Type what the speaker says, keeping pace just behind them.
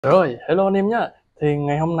Rồi, hello anh em nhé. Thì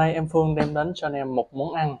ngày hôm nay em Phương đem đến cho anh em một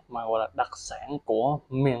món ăn mà gọi là đặc sản của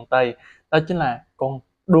miền Tây. Đó chính là con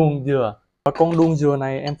đuông dừa. Và con đuông dừa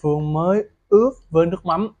này em Phương mới ướp với nước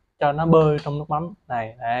mắm cho nó bơi trong nước mắm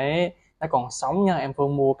này. Đấy, nó còn sống nha. Em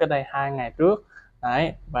Phương mua cái đây 2 ngày trước.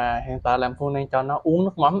 Đấy, và hiện tại là em Phương đang cho nó uống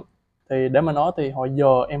nước mắm. Thì để mà nói thì hồi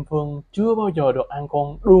giờ em Phương chưa bao giờ được ăn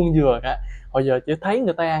con đuông dừa cả. Hồi giờ chỉ thấy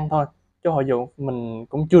người ta ăn thôi. Chứ hồi giờ mình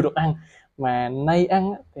cũng chưa được ăn, mà nay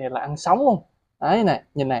ăn thì là ăn sống luôn. Đấy này,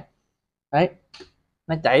 nhìn này. Đấy,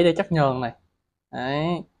 nó chảy để chắc nhờn này.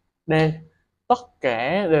 Đấy, đây tất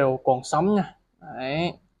cả đều còn sống nha.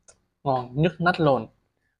 Đấy, ngon nhức nách luôn.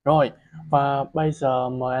 Rồi, và bây giờ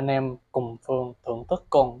mời anh em cùng Phương thưởng thức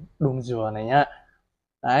con đuông dừa này nha.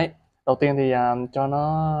 Đấy, đầu tiên thì cho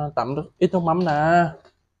nó tẩm ít nước mắm nè.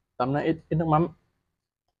 Tẩm nó ít nước mắm.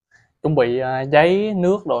 Chuẩn bị giấy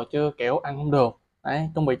nước đồ chưa kẻo ăn không được. Đấy,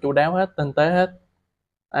 chuẩn bị chu đáo hết, tinh tế hết.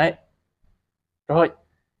 Đấy, rồi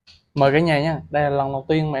mời cả nhà nha. Đây là lần đầu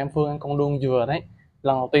tiên mà em Phương ăn con đuông dừa đấy,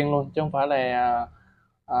 lần đầu tiên luôn chứ không phải là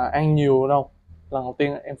ăn nhiều đâu. Lần đầu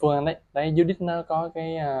tiên em Phương ăn đấy. Đấy, dưới đít nó có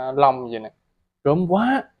cái lòng gì này, gớm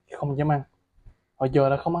quá không dám ăn. Hồi giờ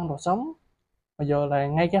là không ăn đồ sống, hồi giờ là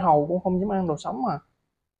ngay cái hầu cũng không dám ăn đồ sống mà.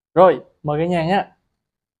 Rồi mời cả nhà nha.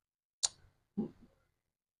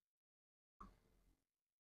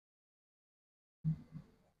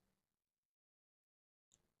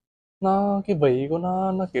 Nó cái vị của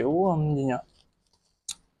nó kiểu gì nhỉ,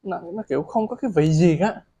 nó kiểu không có cái vị gì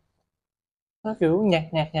á, nó kiểu nhạt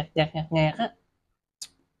nhạt nhạt nhạt nhạt nhạt á.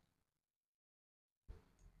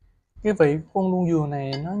 Cái vị của con đuông dừa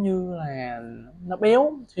này nó như là nó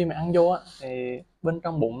béo, khi mà ăn vô á thì bên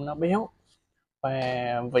trong bụng nó béo, và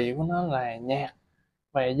vị của nó là nhạt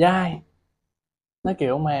và dai. Nó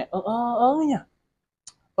kiểu mà ớn ớn ớn nha,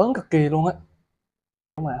 ớn cực kỳ luôn á.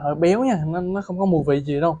 Nhưng mà hơi béo nha, nó không có mùi vị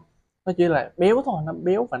gì đâu, nó chỉ là béo thôi, nó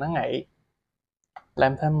béo và nó ngậy.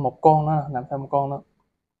 Làm thêm một con nữa, làm thêm một con nữa.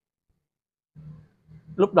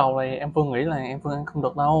 Lúc đầu thì em Phương nghĩ là em Phương ăn không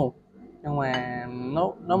được đâu, nhưng mà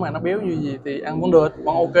nó mà nó béo như gì thì ăn vẫn được,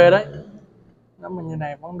 vẫn ok đấy. Nó mà như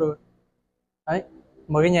này vẫn được. Đấy,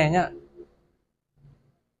 mời cái nhà nha.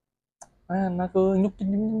 Nó cứ nhúc nhích,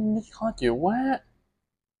 nhúc nhích khó chịu quá.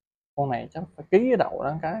 Con này chắc phải ký cái đầu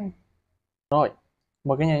đó cái. Rồi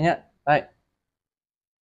mời cái nhà nha. Đây.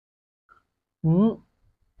 Ừ,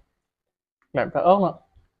 làm cả ớt nữa.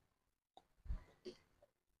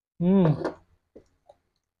 Ừ,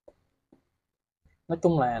 nói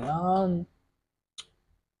chung là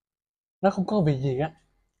nó không có vị gì á,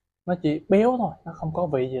 nó chỉ béo thôi, nó không có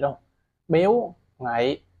vị gì đâu. Béo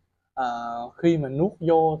ngậy. à, Khi mà nuốt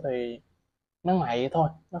vô thì nó ngậy thôi,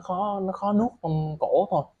 nó khó nuốt trong cổ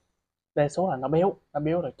thôi. Đa số là nó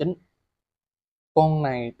béo là chính. Con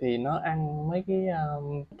này thì nó ăn mấy cái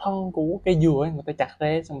thân của cây dừa ấy, người ta chặt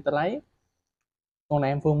ra xong người ta lấy. Con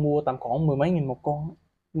này em Phương mua tầm khoảng mười mấy nghìn một con,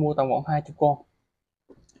 mua tầm khoảng 20 con.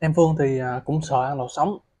 Em Phương thì cũng sợ ăn đồ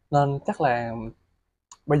sống, nên chắc là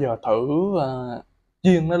bây giờ thử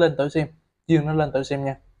chiên nó lên thử xem, chiên nó lên thử xem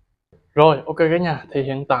nha. Rồi ok cả nhà, thì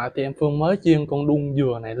hiện tại thì em Phương mới chiên con đuông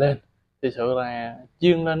dừa này lên. Thì sự là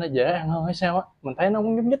chiên lên nó dễ ăn hơn hay sao á, mình thấy nó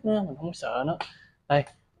cũng nhúc nhích nữa, mình không sợ nữa. Đây,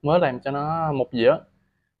 mới làm cho nó một dĩa.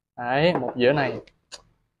 Đấy, một dĩa này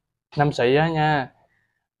năm xị á nha.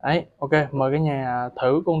 Đấy, ok, mời cả nhà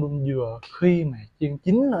thử con đuông dừa khi mà chiên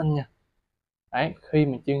chín lên nha. Đấy, khi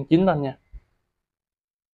mà chiên chín lên nha.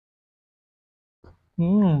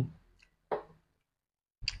 Ừm,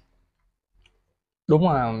 đúng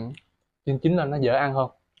là chiên chín lên nó dễ ăn hơn.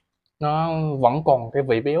 Nó vẫn còn cái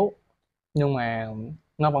vị béo, nhưng mà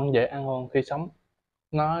nó vẫn dễ ăn hơn khi sống.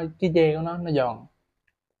 Cái da của nó giòn.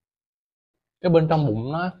 Cái bên trong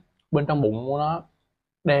bụng của nó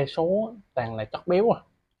đa số toàn là chất béo à.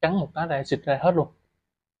 Cắn một cái ra xịt ra hết luôn.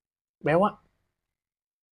 Béo á.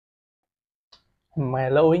 Mà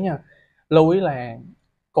lưu ý nha, lưu ý là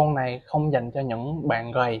con này không dành cho những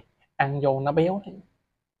bạn gầy, ăn vô nó béo.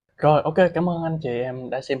 Rồi ok, cảm ơn anh chị em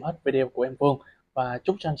đã xem hết video của em Phương, và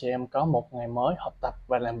chúc cho anh chị em có một ngày mới học tập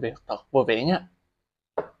và làm việc thật vui vẻ nhé.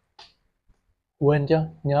 Quên chứ,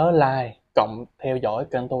 nhớ like, cộng theo dõi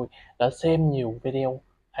kênh tôi để xem nhiều video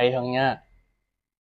hay hơn nha.